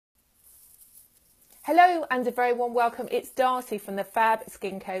Hello and a very warm welcome. It's Darcy from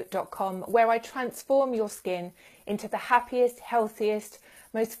thefabskinco.com, where I transform your skin into the happiest, healthiest,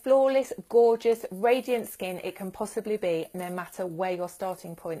 most flawless, gorgeous, radiant skin it can possibly be, no matter where your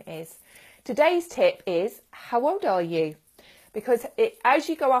starting point is. Today's tip is, how old are you? Because as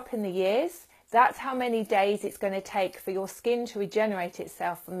you go up in the years, that's how many days it's going to take for your skin to regenerate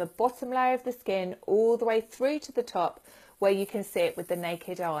itself from the bottom layer of the skin all the way through to the top, where you can see it with the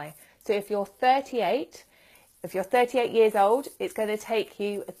naked eye. So if you're 38 years old, it's going to take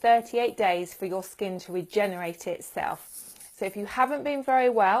you 38 days for your skin to regenerate itself. So if you haven't been very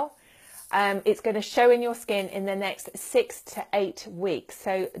well, it's going to show in your skin in the next 6 to 8 weeks.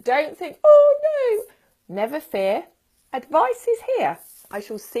 So don't think, oh no, never fear. Advice is here. I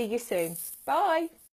shall see you soon. Bye.